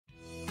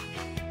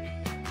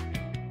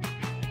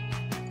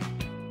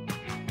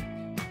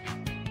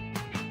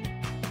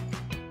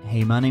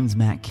Hey, my name's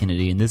Matt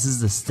Kennedy, and this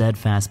is the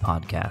Steadfast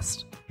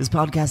Podcast. This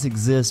podcast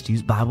exists to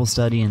use Bible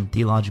study and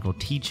theological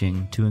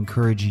teaching to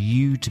encourage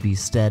you to be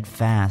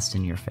steadfast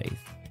in your faith.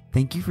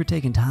 Thank you for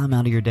taking time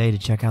out of your day to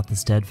check out the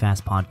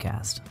Steadfast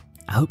Podcast.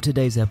 I hope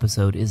today's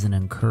episode is an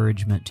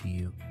encouragement to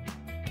you.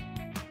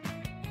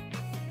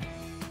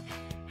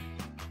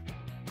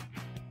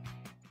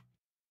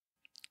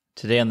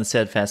 Today on the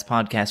Steadfast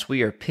Podcast,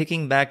 we are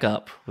picking back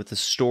up with the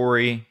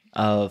story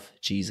of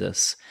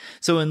Jesus.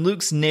 So in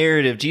Luke's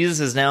narrative,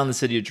 Jesus is now in the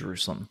city of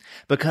Jerusalem.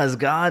 Because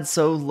God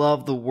so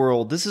loved the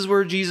world, this is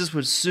where Jesus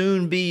would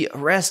soon be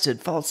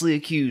arrested, falsely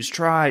accused,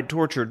 tried,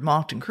 tortured,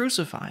 mocked, and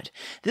crucified.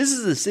 This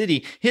is the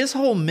city his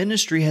whole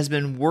ministry has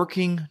been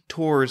working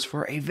towards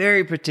for a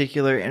very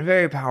particular and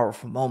very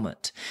powerful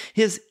moment.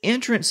 His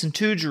entrance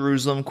into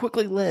Jerusalem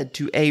quickly led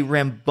to a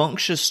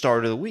rambunctious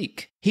start of the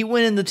week. He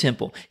went in the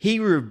temple. He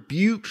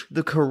rebuked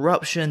the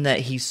corruption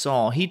that he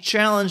saw. He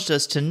challenged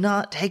us to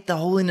not take the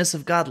holiness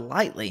of God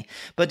lightly,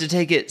 but to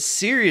take it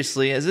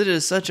seriously as it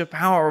is such a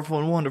powerful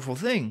and wonderful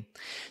thing.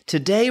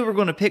 Today we're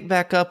going to pick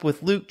back up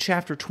with Luke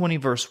chapter 20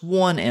 verse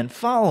 1 and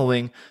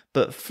following,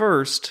 but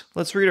first,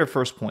 let's read our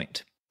first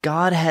point.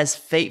 God has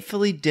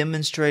faithfully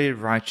demonstrated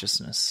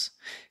righteousness.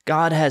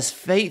 God has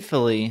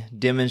faithfully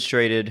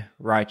demonstrated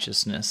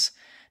righteousness.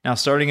 Now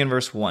starting in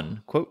verse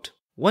 1, quote,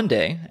 "One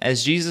day,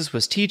 as Jesus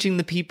was teaching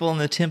the people in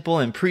the temple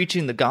and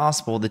preaching the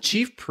gospel, the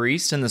chief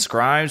priests and the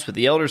scribes with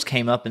the elders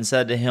came up and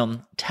said to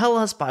him, 'Tell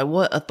us by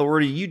what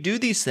authority you do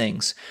these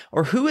things,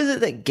 or who is it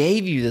that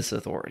gave you this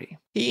authority?'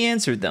 He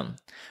answered them,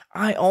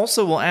 'I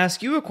also will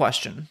ask you a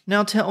question.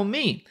 Now tell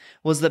me,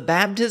 was the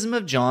baptism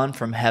of John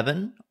from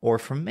heaven or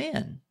from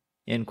man?'"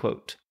 End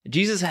quote.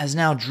 Jesus has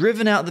now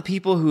driven out the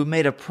people who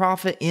made a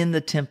profit in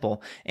the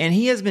temple, and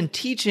he has been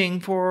teaching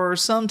for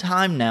some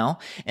time now,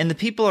 and the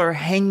people are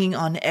hanging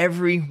on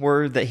every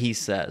word that he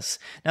says.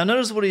 Now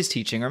notice what he's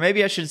teaching, or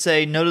maybe I should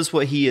say, notice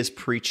what he is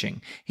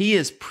preaching. He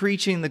is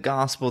preaching the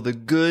gospel, the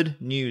good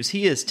news.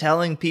 He is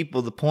telling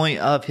people the point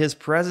of his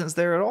presence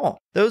there at all.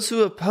 Those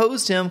who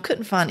opposed him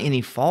couldn't find any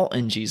fault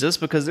in Jesus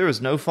because there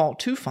was no fault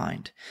to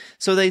find.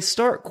 So they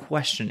start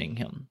questioning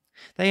him.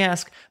 They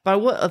ask, "By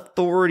what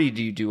authority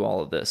do you do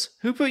all of this?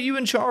 Who put you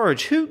in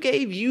charge? Who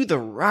gave you the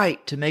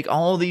right to make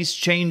all these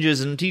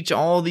changes and teach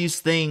all these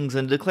things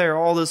and declare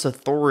all this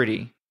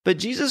authority?" But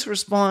Jesus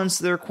responds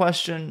to their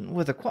question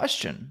with a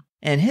question.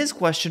 And his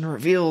question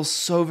reveals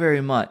so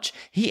very much.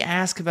 He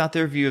asks about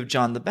their view of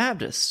John the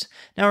Baptist.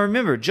 Now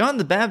remember, John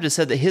the Baptist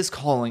said that his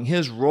calling,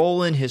 his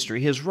role in history,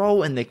 his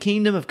role in the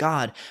kingdom of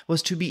God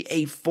was to be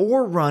a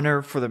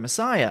forerunner for the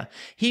Messiah.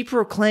 He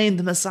proclaimed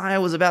the Messiah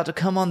was about to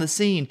come on the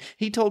scene.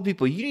 He told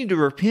people, you need to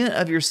repent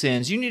of your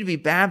sins. You need to be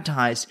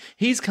baptized.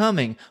 He's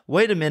coming.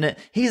 Wait a minute.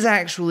 He's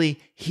actually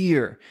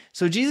here.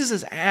 So Jesus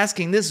is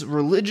asking this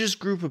religious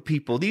group of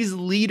people, these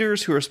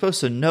leaders who are supposed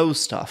to know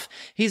stuff.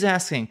 He's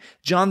asking,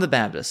 John the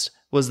Baptist,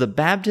 was the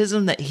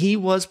baptism that he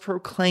was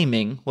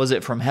proclaiming, was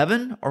it from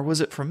heaven or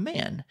was it from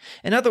man?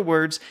 In other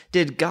words,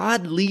 did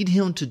God lead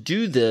him to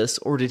do this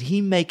or did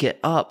he make it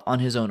up on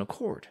his own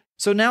accord?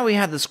 So now we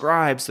have the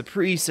scribes, the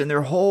priests, and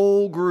their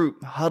whole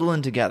group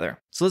huddling together.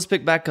 So let's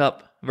pick back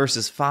up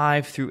verses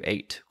 5 through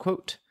 8.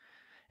 Quote,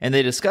 "And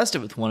they discussed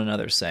it with one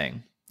another,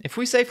 saying, 'If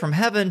we say from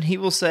heaven, he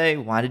will say,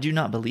 why did you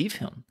not believe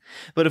him?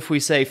 But if we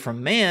say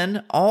from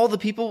man, all the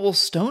people will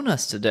stone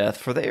us to death,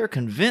 for they are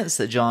convinced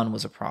that John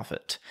was a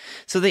prophet.'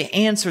 So they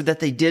answered that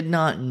they did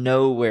not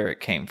know where it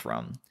came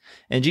from.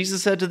 And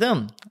Jesus said to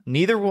them,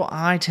 'Neither will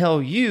I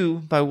tell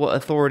you by what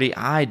authority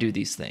I do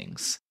these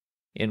things.'"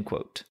 End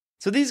quote.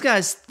 So these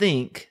guys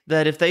think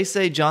that if they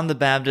say John the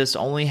Baptist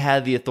only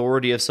had the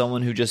authority of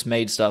someone who just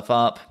made stuff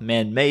up,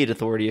 man-made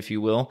authority, if you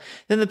will,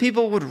 then the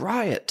people would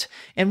riot.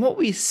 And what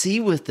we see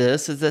with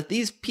this is that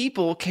these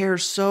people care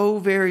so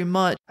very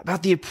much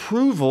about the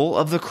approval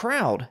of the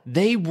crowd.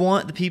 They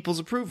want the people's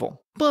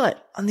approval.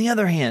 But on the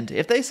other hand,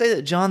 if they say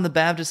that John the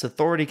Baptist's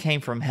authority came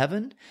from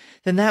heaven,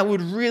 then that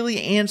would really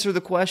answer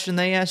the question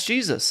they asked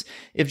Jesus.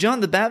 If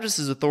John the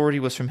Baptist's authority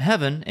was from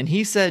heaven, and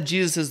he said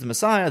Jesus is the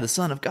Messiah, the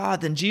Son of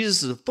God, then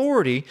Jesus'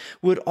 authority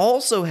would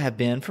also have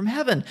been from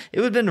heaven. It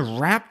would have been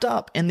wrapped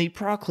up in the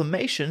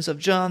proclamations of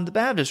John the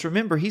Baptist.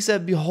 Remember, he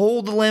said,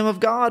 "Behold the Lamb of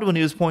God," when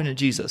he was pointing at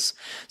Jesus.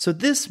 So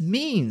this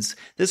means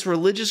this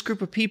religious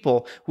group of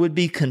people would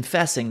be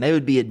confessing, they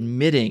would be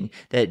admitting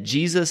that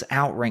Jesus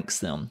outranks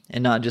them,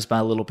 and not just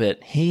by a little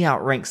bit. He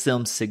outranks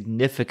them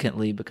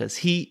significantly because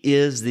he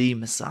is the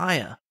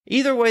Messiah.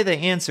 Either way they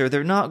answer,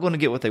 they're not going to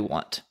get what they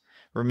want.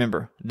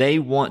 Remember, they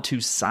want to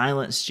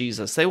silence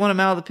Jesus. They want him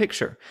out of the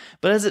picture.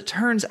 But as it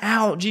turns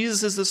out,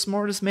 Jesus is the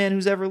smartest man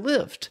who's ever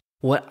lived.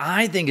 What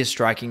I think is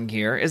striking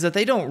here is that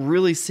they don't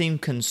really seem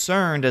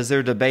concerned as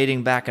they're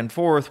debating back and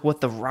forth what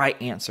the right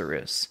answer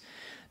is.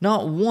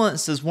 Not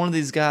once does one of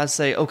these guys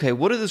say, okay,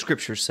 what do the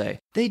scriptures say?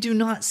 They do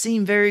not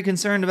seem very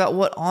concerned about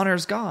what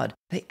honors God.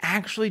 They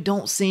actually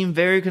don't seem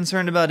very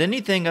concerned about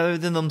anything other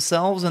than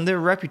themselves and their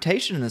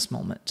reputation in this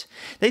moment.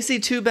 They see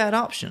two bad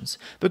options,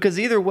 because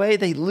either way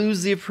they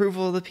lose the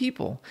approval of the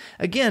people.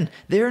 Again,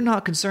 they're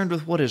not concerned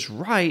with what is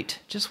right,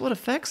 just what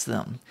affects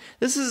them.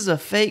 This is a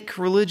fake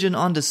religion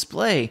on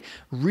display.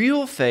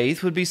 Real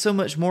faith would be so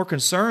much more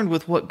concerned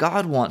with what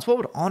God wants, what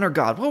would honor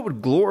God, what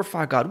would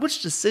glorify God,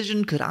 which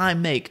decision could I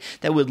make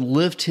that would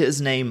lift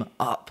His name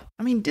up.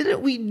 I mean,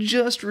 didn't we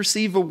just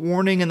receive a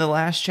warning in the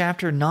last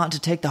chapter not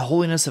to take the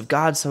holiness of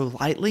God so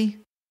lightly?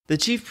 The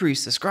chief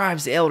priests, the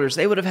scribes, the elders,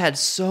 they would have had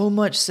so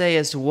much say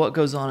as to what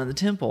goes on in the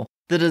temple.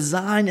 The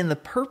design and the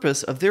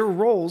purpose of their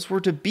roles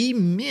were to be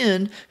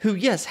men who,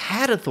 yes,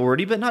 had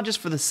authority, but not just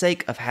for the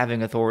sake of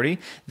having authority.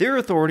 Their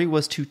authority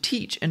was to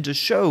teach and to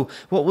show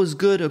what was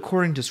good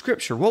according to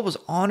Scripture, what was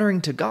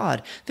honoring to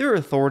God. Their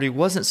authority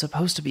wasn't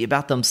supposed to be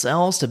about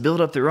themselves, to build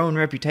up their own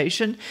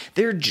reputation.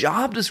 Their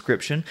job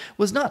description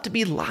was not to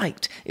be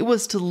liked. It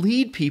was to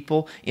lead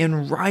people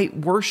in right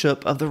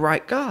worship of the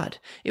right God.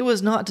 It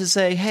was not to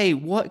say, hey,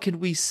 what could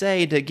we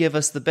say to give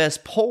us the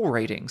best poll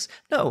ratings?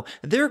 No,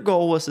 their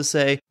goal was to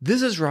say,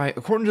 this is right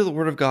according to the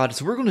Word of God,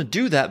 so we're going to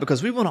do that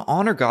because we want to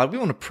honor God, we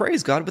want to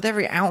praise God with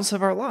every ounce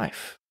of our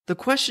life. The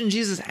question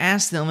Jesus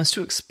asked them is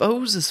to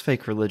expose this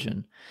fake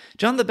religion.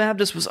 John the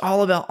Baptist was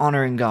all about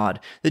honoring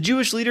God. The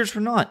Jewish leaders were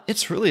not.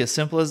 It's really as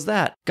simple as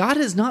that. God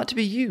is not to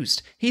be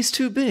used. He's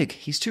too big.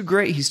 He's too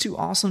great. He's too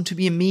awesome to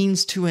be a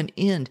means to an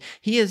end.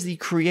 He is the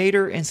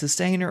creator and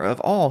sustainer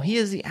of all. He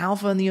is the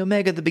Alpha and the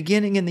Omega, the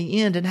beginning and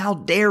the end. And how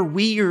dare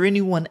we or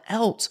anyone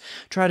else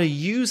try to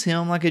use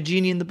Him like a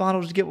genie in the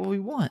bottle to get what we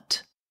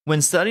want?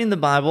 When studying the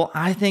Bible,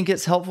 I think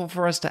it's helpful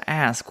for us to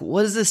ask,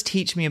 what does this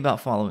teach me about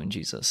following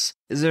Jesus?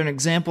 Is there an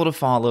example to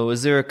follow?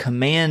 Is there a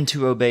command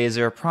to obey? Is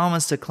there a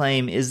promise to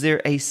claim? Is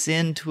there a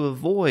sin to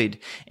avoid?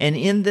 And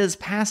in this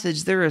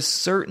passage, there is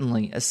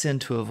certainly a sin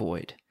to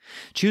avoid.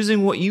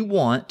 Choosing what you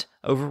want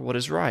over what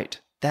is right.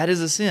 That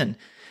is a sin.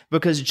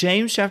 Because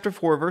James chapter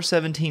 4, verse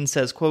 17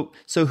 says, quote,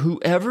 "So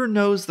whoever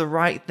knows the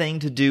right thing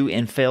to do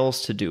and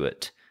fails to do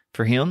it,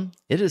 for him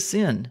it is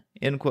sin."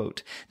 End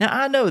quote. Now,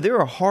 I know there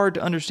are hard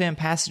to understand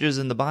passages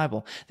in the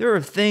Bible. There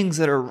are things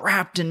that are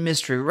wrapped in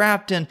mystery,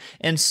 wrapped in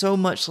so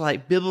much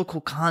like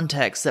biblical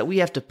context that we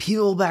have to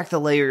peel back the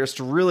layers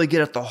to really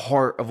get at the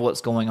heart of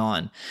what's going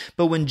on.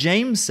 But when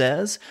James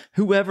says,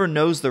 whoever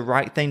knows the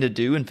right thing to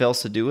do and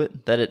fails to do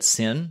it, that it's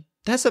sin,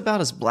 that's about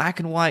as black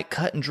and white,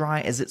 cut and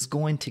dry as it's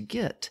going to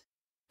get.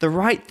 The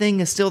right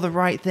thing is still the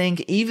right thing,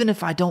 even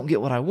if I don't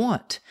get what I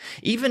want.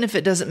 Even if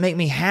it doesn't make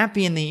me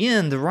happy in the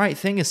end, the right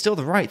thing is still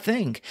the right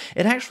thing.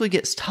 It actually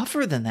gets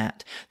tougher than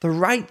that. The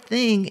right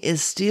thing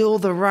is still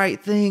the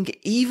right thing,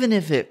 even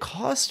if it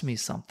costs me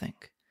something.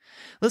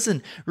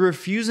 Listen,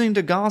 refusing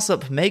to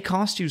gossip may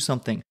cost you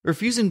something.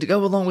 Refusing to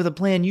go along with a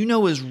plan you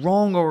know is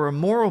wrong or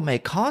immoral may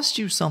cost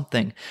you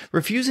something.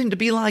 Refusing to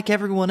be like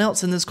everyone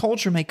else in this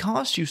culture may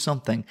cost you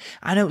something.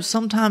 I know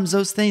sometimes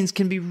those things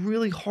can be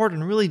really hard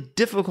and really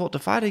difficult to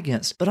fight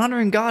against, but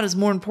honoring God is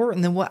more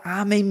important than what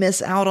I may miss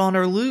out on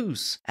or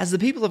lose. As the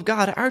people of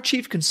God, our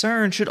chief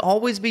concern should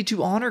always be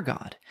to honor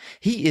God.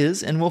 He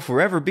is and will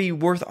forever be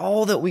worth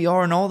all that we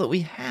are and all that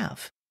we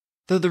have.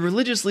 Though the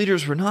religious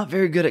leaders were not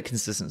very good at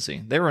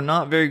consistency, they were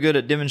not very good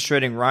at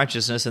demonstrating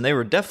righteousness, and they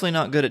were definitely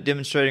not good at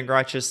demonstrating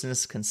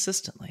righteousness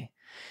consistently.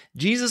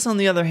 Jesus, on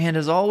the other hand,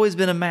 has always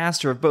been a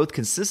master of both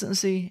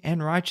consistency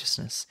and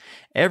righteousness.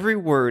 Every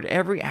word,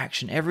 every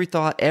action, every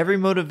thought, every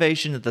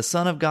motivation that the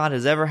Son of God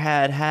has ever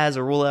had, has,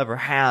 or will ever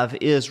have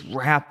is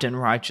wrapped in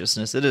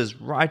righteousness. It is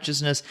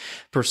righteousness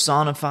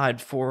personified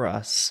for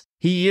us.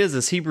 He is,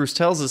 as Hebrews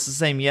tells us, the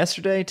same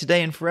yesterday,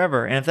 today, and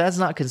forever. And if that's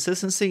not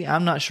consistency,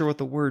 I'm not sure what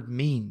the word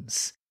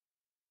means.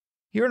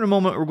 Here in a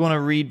moment, we're going to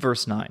read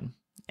verse 9.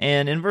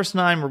 And in verse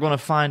 9, we're going to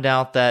find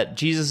out that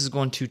Jesus is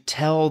going to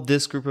tell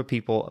this group of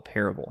people a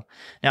parable.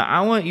 Now,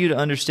 I want you to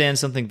understand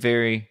something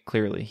very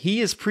clearly.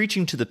 He is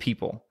preaching to the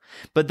people.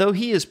 But though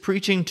he is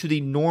preaching to the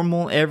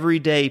normal,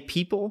 everyday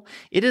people,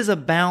 it is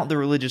about the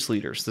religious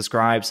leaders, the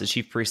scribes, the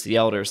chief priests, the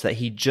elders, that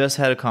he just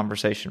had a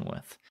conversation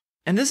with.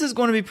 And this is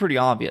going to be pretty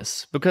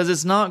obvious because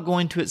it's not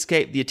going to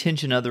escape the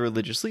attention of the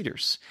religious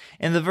leaders.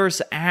 In the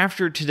verse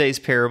after today's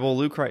parable,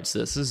 Luke writes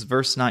this is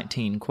verse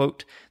 19,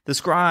 quote, "The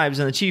scribes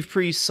and the chief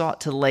priests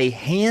sought to lay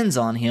hands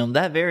on him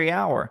that very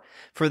hour,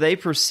 for they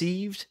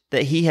perceived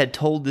that he had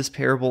told this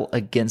parable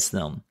against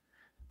them,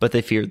 but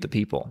they feared the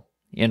people."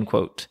 End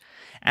quote.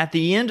 At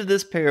the end of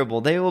this parable,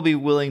 they will be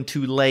willing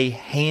to lay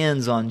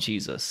hands on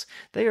Jesus.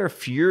 They are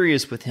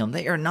furious with him.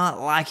 They are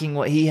not liking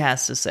what he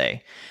has to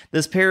say.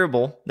 This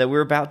parable that we're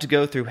about to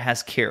go through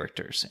has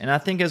characters. And I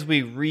think as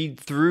we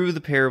read through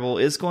the parable,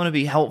 it's going to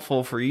be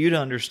helpful for you to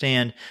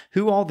understand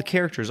who all the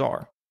characters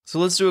are. So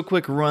let's do a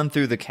quick run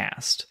through the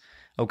cast.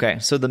 Okay,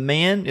 so the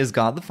man is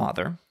God the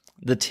Father.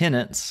 The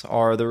tenants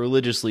are the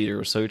religious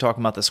leaders. So you're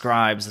talking about the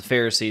scribes, the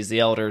Pharisees, the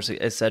elders,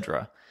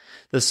 etc.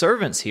 The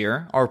servants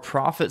here are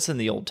prophets in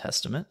the Old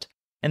Testament.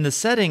 And the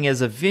setting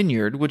is a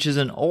vineyard, which is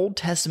an Old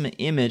Testament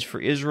image for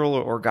Israel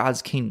or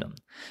God's kingdom.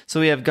 So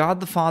we have God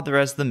the Father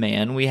as the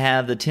man, we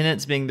have the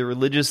tenants being the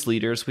religious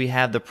leaders, we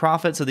have the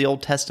prophets of the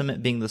Old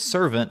Testament being the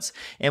servants,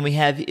 and we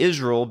have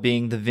Israel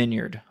being the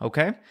vineyard,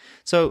 okay?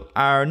 So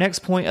our next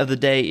point of the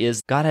day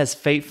is God has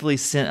faithfully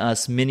sent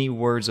us many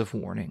words of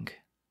warning.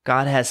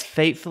 God has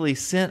faithfully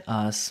sent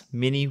us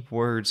many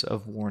words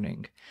of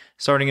warning.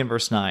 Starting in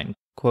verse 9,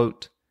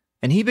 quote,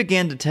 "And he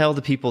began to tell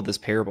the people this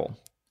parable.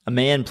 A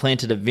man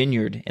planted a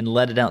vineyard and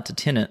let it out to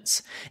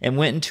tenants, and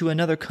went into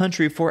another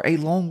country for a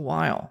long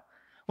while.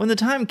 When the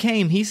time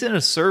came, he sent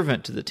a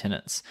servant to the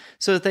tenants,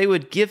 so that they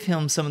would give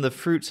him some of the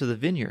fruits of the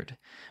vineyard.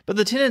 But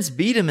the tenants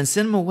beat him and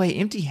sent him away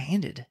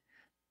empty-handed.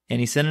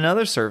 And he sent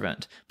another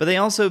servant, but they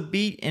also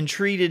beat and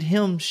treated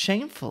him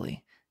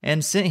shamefully,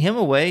 and sent him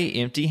away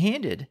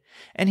empty-handed.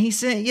 And he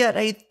sent yet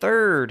a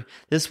third.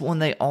 This one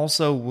they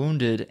also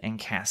wounded and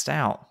cast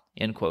out."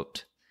 End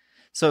quote.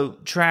 So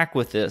track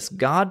with this.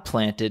 God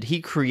planted,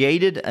 he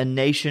created a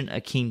nation,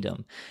 a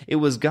kingdom. It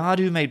was God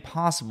who made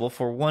possible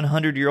for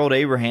 100-year-old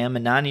Abraham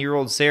and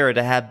 90-year-old Sarah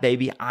to have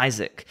baby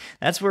Isaac.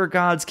 That's where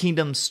God's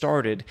kingdom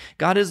started.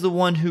 God is the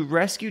one who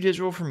rescued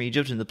Israel from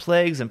Egypt and the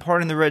plagues and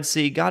parting the Red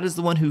Sea. God is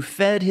the one who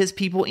fed his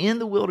people in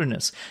the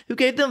wilderness, who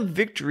gave them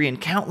victory in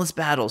countless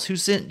battles, who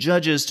sent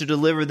judges to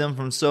deliver them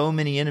from so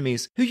many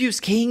enemies, who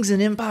used kings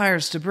and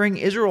empires to bring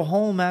Israel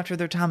home after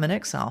their time in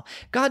exile.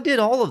 God did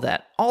all of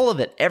that, all of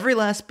it, every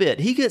last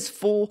bit. He gets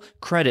full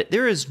credit.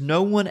 There is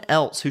no one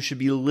else who should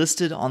be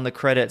listed on the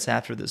credits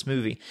after this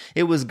movie.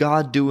 It was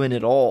God doing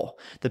it all.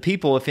 The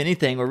people, if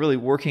anything, were really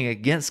working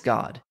against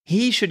God.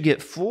 He should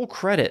get full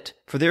credit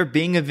for there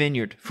being a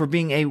vineyard, for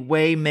being a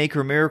way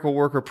maker, miracle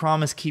worker,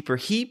 promise keeper.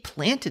 He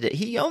planted it.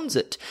 He owns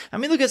it. I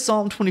mean, look at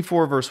Psalm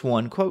 24, verse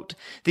 1, quote,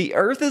 "The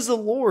earth is the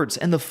Lord's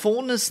and the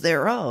fullness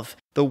thereof,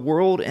 the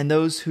world and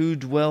those who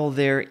dwell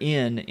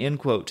therein," end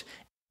quote.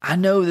 I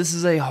know this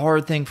is a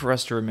hard thing for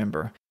us to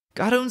remember.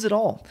 God owns it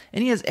all,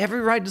 and he has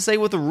every right to say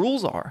what the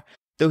rules are.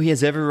 Though he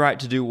has every right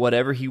to do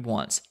whatever he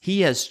wants,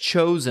 he has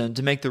chosen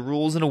to make the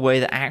rules in a way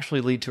that actually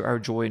lead to our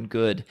joy and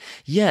good.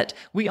 Yet,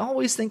 we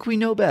always think we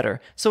know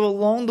better. So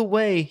along the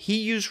way, he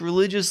used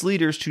religious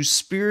leaders to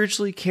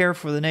spiritually care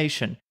for the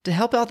nation, to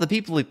help out the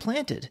people he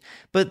planted.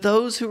 But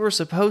those who were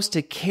supposed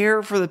to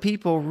care for the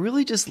people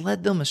really just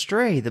led them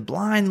astray, the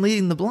blind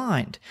leading the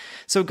blind.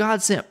 So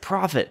God sent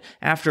prophet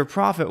after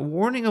prophet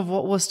warning of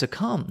what was to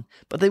come,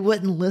 but they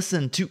wouldn't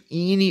listen to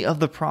any of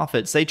the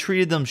prophets. They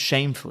treated them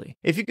shamefully.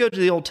 If you go to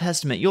the Old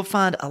Testament, you'll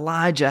find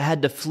Elijah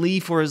had to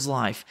flee for his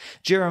life.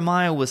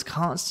 Jeremiah was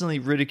constantly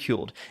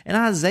ridiculed, and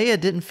Isaiah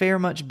didn't fare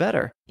much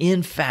better.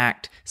 In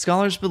fact,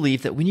 scholars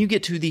believe that when you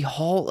get to the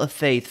Hall of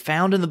Faith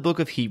found in the book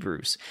of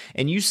Hebrews,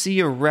 and you see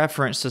a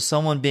reference to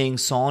someone being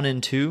sawn in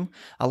two,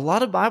 a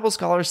lot of Bible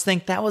scholars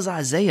think that was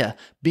Isaiah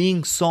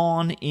being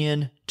sawn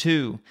in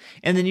two.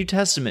 In the New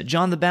Testament,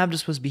 John the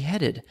Baptist was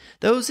beheaded.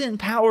 Those in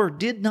power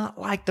did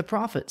not like the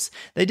prophets.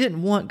 They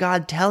didn't want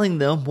God telling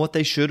them what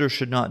they should or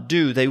should not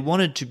do. They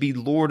wanted to be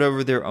Lord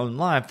over their own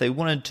life. They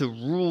wanted to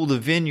rule the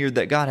vineyard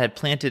that God had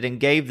planted and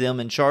gave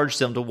them and charged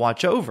them to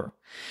watch over.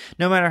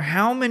 No matter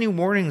how many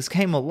warnings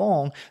came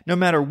along, no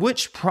matter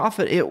which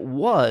prophet it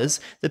was,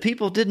 the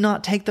people did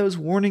not take those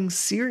warnings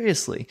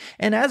seriously.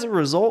 And as a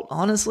result,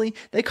 honestly,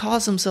 they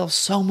caused themselves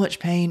so much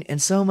pain and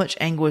so much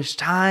anguish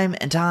time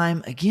and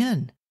time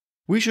again.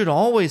 We should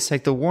always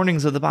take the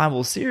warnings of the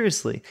Bible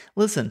seriously.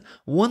 Listen,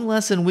 one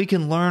lesson we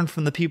can learn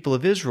from the people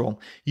of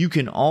Israel: you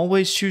can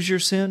always choose your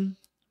sin,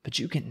 but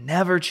you can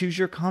never choose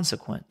your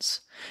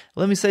consequence.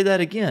 Let me say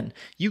that again.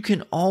 You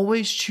can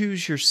always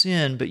choose your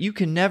sin, but you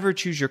can never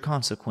choose your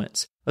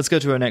consequence. Let's go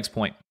to our next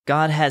point.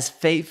 God has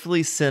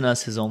faithfully sent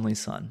us his only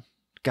Son.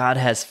 God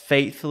has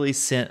faithfully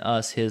sent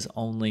us his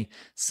only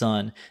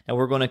Son. Now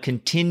we're going to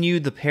continue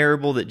the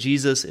parable that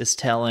Jesus is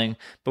telling,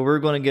 but we're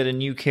going to get a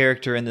new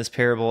character in this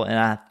parable, and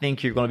I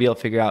think you're going to be able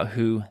to figure out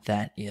who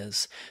that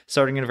is.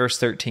 Starting in verse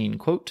 13,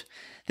 quote,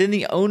 "Then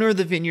the owner of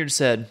the vineyard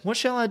said, 'What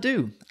shall I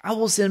do? I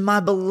will send my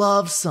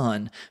beloved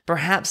son.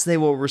 Perhaps they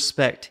will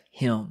respect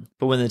him.'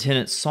 But when the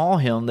tenants saw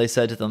him, they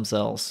said to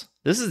themselves,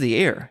 'This is the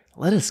heir.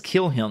 Let us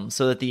kill him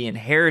so that the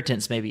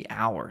inheritance may be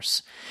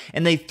ours.'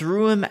 And they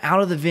threw him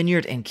out of the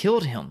vineyard and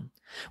killed him.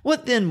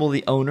 What then will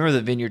the owner of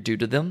the vineyard do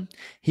to them?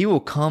 He will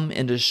come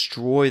and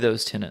destroy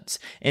those tenants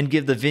and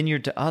give the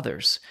vineyard to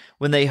others."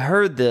 When they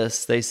heard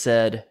this, they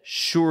said,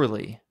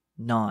 "Surely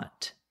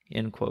not."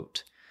 End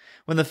quote.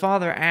 When the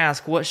father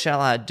asks, "What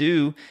shall I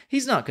do?"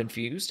 he's not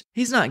confused.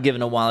 He's not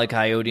giving a Wile E.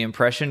 Coyote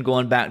impression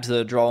going back to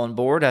the drawing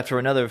board after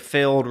another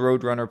failed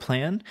Roadrunner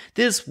plan.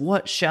 This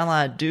 "what shall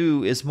I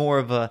do" is more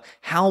of a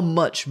 "how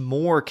much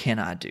more can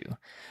I do?"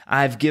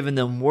 I've given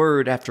them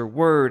word after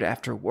word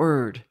after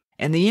word.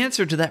 And the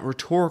answer to that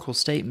rhetorical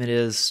statement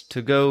is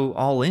to go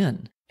all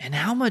in. And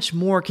how much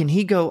more can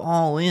he go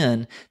all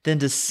in than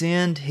to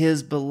send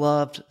his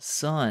beloved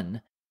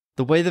son?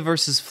 The way the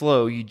verses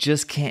flow, you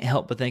just can't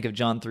help but think of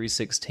John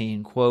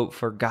 3:16, quote,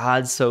 "For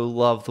God so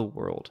loved the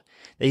world,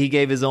 that he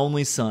gave his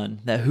only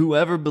Son, that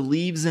whoever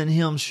believes in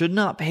him should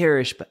not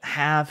perish, but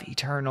have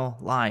eternal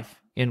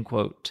life," End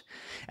quote.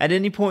 At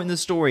any point in the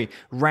story,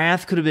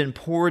 wrath could have been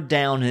poured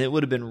down and it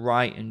would have been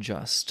right and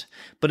just.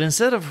 But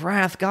instead of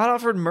wrath, God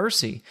offered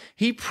mercy.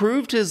 He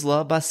proved his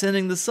love by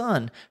sending the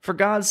Son. For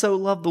God so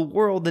loved the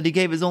world that he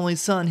gave his only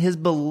Son, his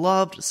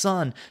beloved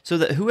Son, so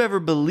that whoever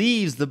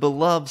believes the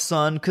beloved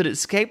Son could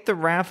escape the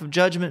wrath of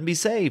judgment and be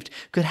saved,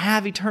 could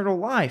have eternal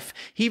life.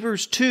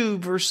 Hebrews 2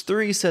 verse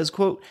 3 says,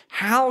 quote,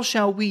 "How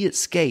shall we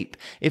escape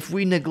if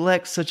we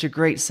neglect such a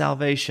great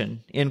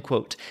salvation?" End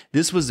quote.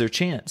 This was their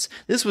chance.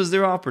 This was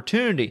their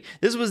opportunity.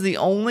 This was the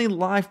only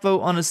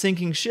lifeboat on a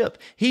sinking ship.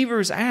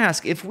 Hebrews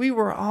ask, if we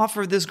were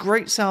offered this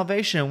great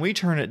salvation and we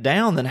turn it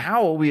down, then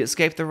how will we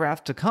escape the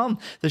wrath to come?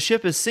 The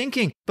ship is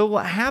sinking. But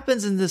what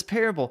happens in this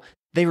parable?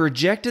 They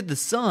rejected the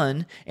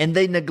Son and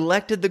they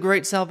neglected the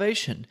great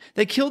salvation.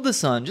 They killed the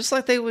Son just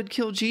like they would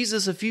kill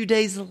Jesus a few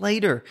days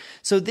later.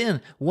 So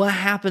then what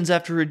happens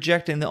after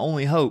rejecting the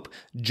only hope?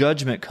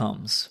 Judgment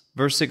comes.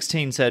 Verse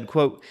 16 said,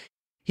 quote,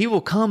 "He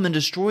will come and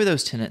destroy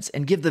those tenants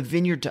and give the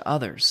vineyard to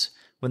others."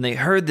 When they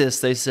heard this,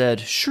 they said,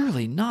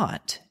 "Surely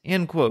not."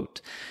 End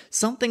quote.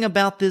 Something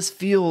about this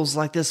feels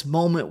like this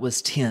moment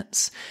was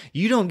tense.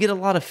 You don't get a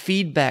lot of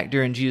feedback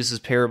during Jesus'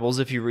 parables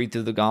if you read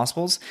through the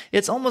Gospels.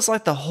 It's almost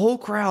like the whole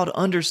crowd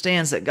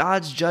understands that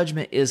God's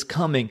judgment is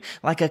coming,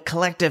 like a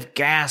collective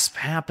gasp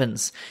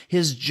happens.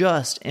 His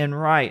just and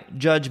right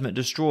judgment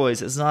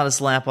destroys. It's not a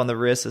slap on the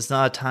wrist. It's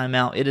not a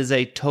timeout. It is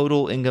a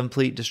total and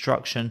complete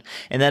destruction.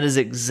 And that is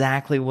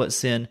exactly what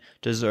sin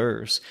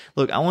deserves.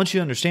 Look, I want you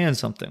to understand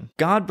something.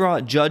 God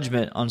brought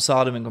judgment on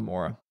Sodom and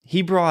Gomorrah.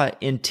 He brought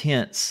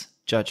intense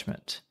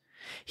judgment.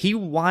 He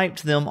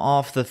wiped them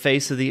off the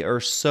face of the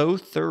earth so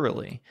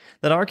thoroughly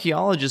that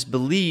archaeologists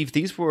believe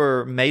these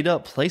were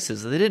made-up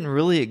places. They didn't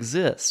really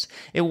exist.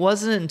 It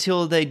wasn't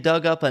until they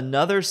dug up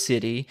another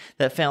city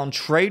that found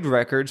trade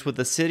records with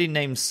a city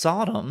named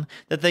Sodom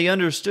that they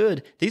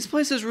understood these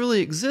places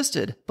really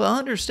existed. But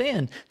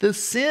understand, the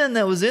sin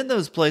that was in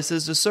those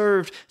places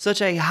deserved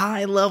such a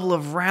high level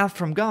of wrath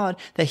from God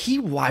that he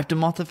wiped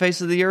them off the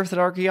face of the earth that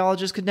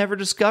archaeologists could never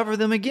discover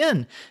them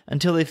again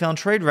until they found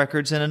trade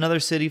records in another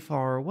city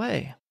far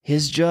away.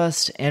 His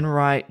just and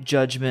right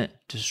judgment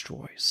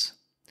destroys.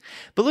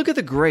 But look at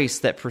the grace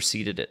that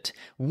preceded it.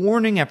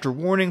 Warning after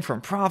warning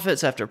from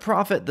prophets after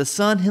prophet, the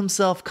Son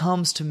himself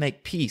comes to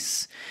make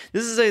peace.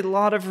 This is a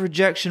lot of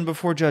rejection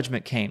before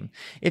judgment came.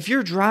 If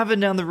you're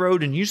driving down the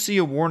road and you see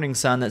a warning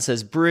sign that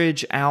says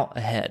bridge out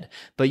ahead,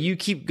 but you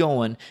keep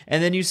going,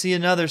 and then you see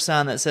another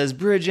sign that says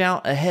bridge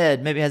out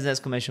ahead, maybe it has an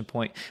exclamation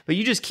point, but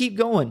you just keep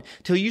going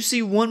till you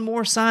see one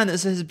more sign that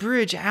says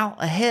bridge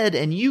out ahead,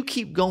 and you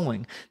keep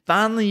going.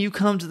 Finally, you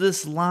come to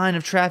this line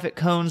of traffic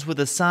cones with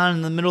a sign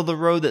in the middle of the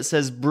road that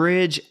says bridge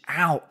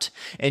out,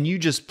 and you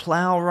just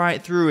plow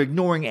right through,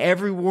 ignoring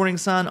every warning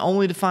sign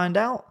only to find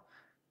out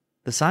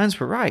the signs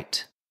were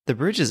right. The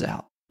bridge is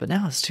out, but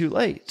now it's too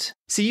late.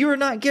 See, you are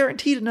not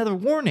guaranteed another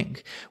warning.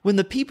 When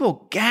the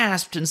people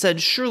gasped and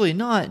said, "Surely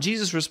not,"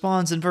 Jesus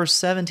responds in verse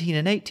 17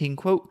 and 18,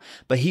 quote,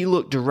 "But he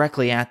looked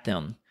directly at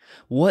them.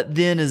 What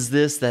then is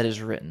this that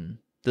is written?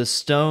 The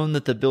stone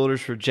that the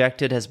builders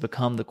rejected has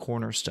become the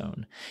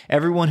cornerstone.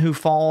 Everyone who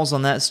falls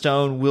on that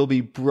stone will be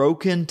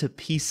broken to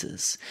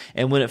pieces,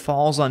 and when it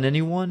falls on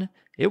anyone,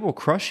 it will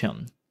crush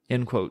him."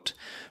 End quote.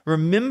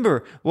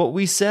 Remember what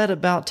we said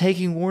about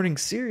taking warning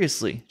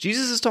seriously.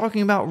 Jesus is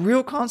talking about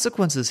real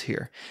consequences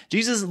here.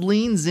 Jesus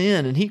leans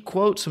in and he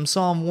quotes from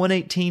Psalm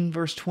 118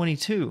 verse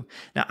 22.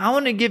 Now I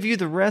want to give you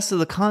the rest of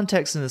the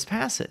context in this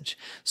passage.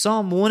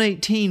 Psalm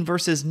 118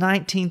 verses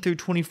 19 through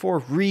 24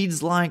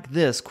 reads like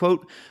this,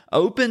 quote,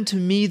 "Open to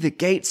me the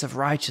gates of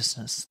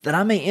righteousness, that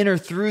I may enter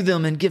through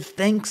them and give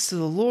thanks to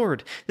the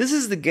Lord. This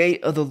is the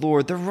gate of the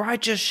Lord. The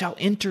righteous shall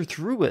enter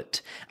through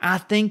it. I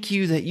thank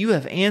you that you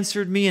have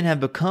answered me and have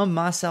become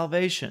my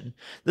salvation.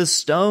 The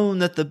stone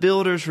that the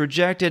builders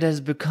rejected has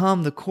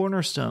become the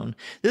cornerstone.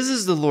 This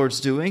is the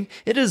Lord's doing.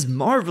 It is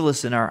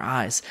marvelous in our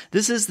eyes.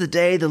 This is the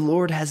day the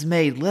Lord has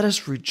made. Let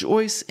us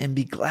rejoice and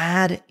be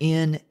glad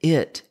in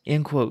it."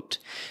 End quote.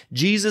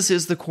 Jesus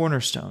is the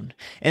cornerstone.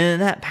 And in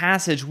that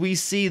passage, we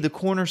see the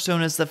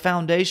cornerstone as the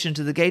foundation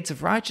to the gates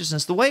of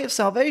righteousness, the way of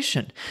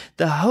salvation.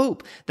 The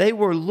hope they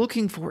were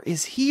looking for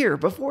is here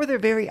before their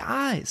very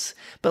eyes.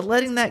 But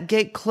letting that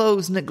gate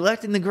close,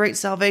 neglecting the great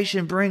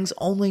salvation, brings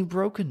only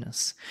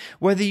brokenness.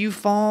 Whether you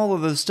fall or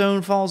the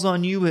stone falls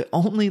on you, it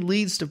only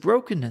leads to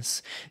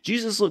brokenness.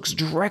 Jesus looks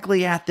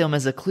directly at them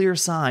as a clear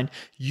sign.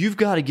 You've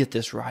got to get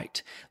this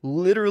right.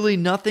 Literally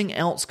nothing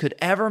else could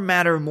ever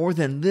matter more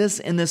than this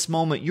in this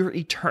moment. Your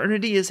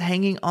eternity is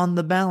hanging on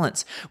the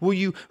balance. Will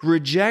you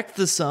reject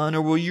the Son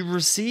or will you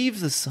receive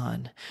the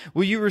Son?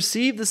 Will you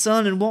receive the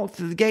Son and walk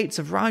through the gates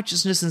of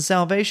righteousness and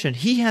salvation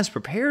He has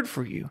prepared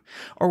for you?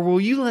 Or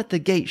will you let the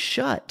gate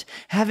shut,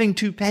 having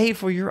to pay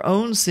for your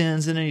own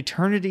sins in an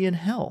eternity in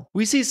hell?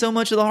 We see so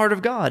much of the heart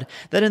of God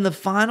that in the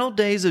final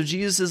days of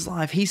Jesus'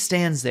 life, He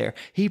stands there.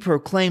 He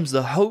proclaims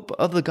the hope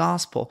of the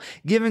gospel,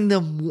 giving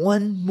them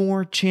one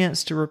more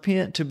chance to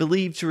repent, to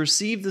believe, to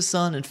receive the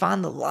Son, and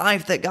find the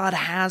life that God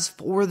has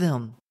for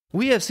them.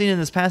 We have seen in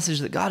this passage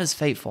that God is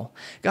faithful.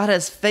 God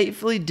has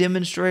faithfully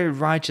demonstrated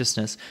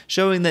righteousness,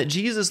 showing that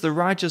Jesus, the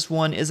righteous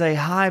one, is a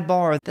high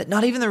bar that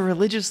not even the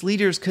religious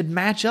leaders could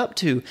match up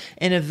to.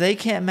 And if they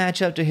can't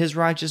match up to his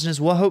righteousness,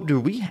 what hope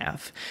do we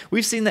have?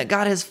 We've seen that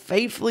God has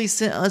faithfully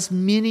sent us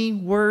many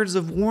words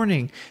of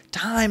warning.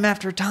 Time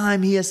after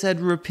time, he has said,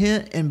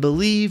 repent and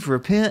believe,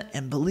 repent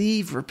and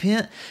believe,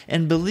 repent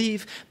and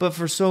believe. But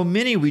for so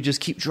many, we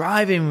just keep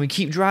driving,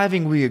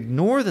 we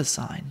ignore the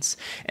signs.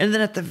 And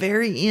then at the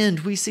very end,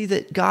 we see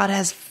that God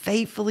has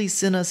faithfully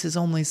sent us his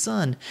only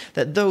Son,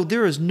 that though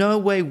there is no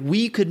way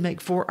we could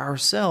make for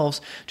ourselves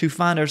to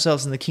find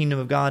ourselves in the kingdom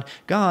of God,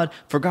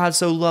 for God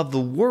so loved the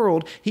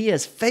world, he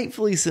has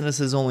faithfully sent us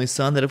his only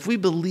Son, that if we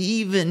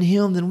believe in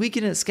him, then we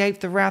can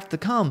escape the wrath to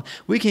come.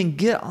 We can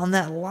get on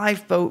that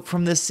lifeboat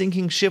from this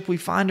sinking ship we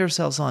find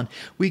ourselves on.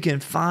 We can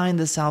find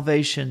the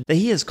salvation that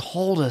he has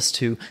called us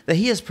to, that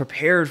he has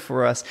prepared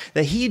for us,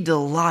 that he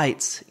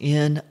delights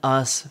in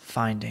us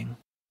finding.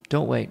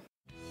 Don't wait.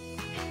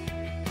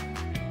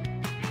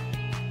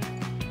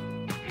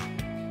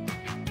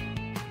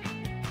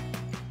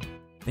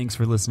 Thanks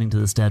for listening to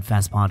the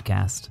Steadfast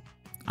Podcast.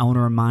 I want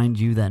to remind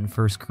you that in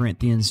 1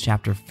 Corinthians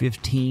chapter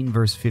 15,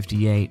 verse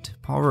 58,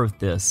 Paul wrote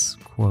this,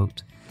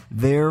 quote,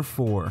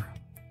 "Therefore,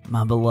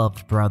 my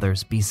beloved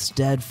brothers, be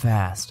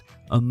steadfast,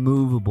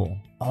 immovable,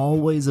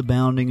 always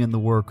abounding in the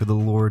work of the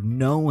Lord,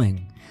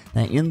 knowing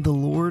that in the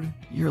Lord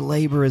your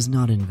labor is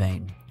not in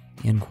vain."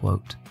 End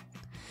quote.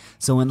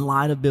 So in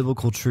light of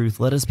biblical truth,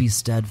 let us be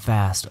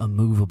steadfast,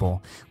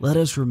 immovable. Let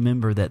us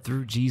remember that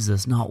through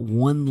Jesus, not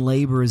one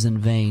labor is in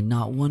vain,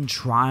 not one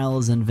trial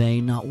is in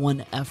vain, not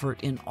one effort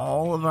in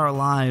all of our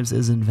lives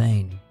is in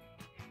vain.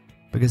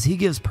 Because he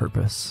gives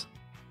purpose,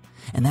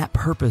 and that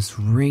purpose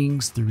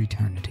rings through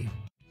eternity.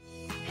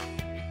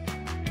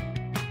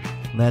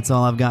 That's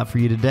all I've got for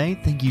you today.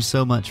 Thank you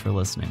so much for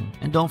listening.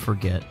 And don't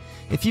forget,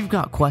 if you've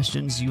got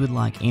questions you would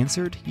like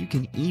answered, you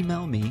can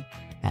email me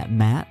at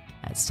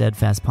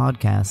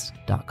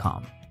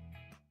matt@steadfastpodcast.com.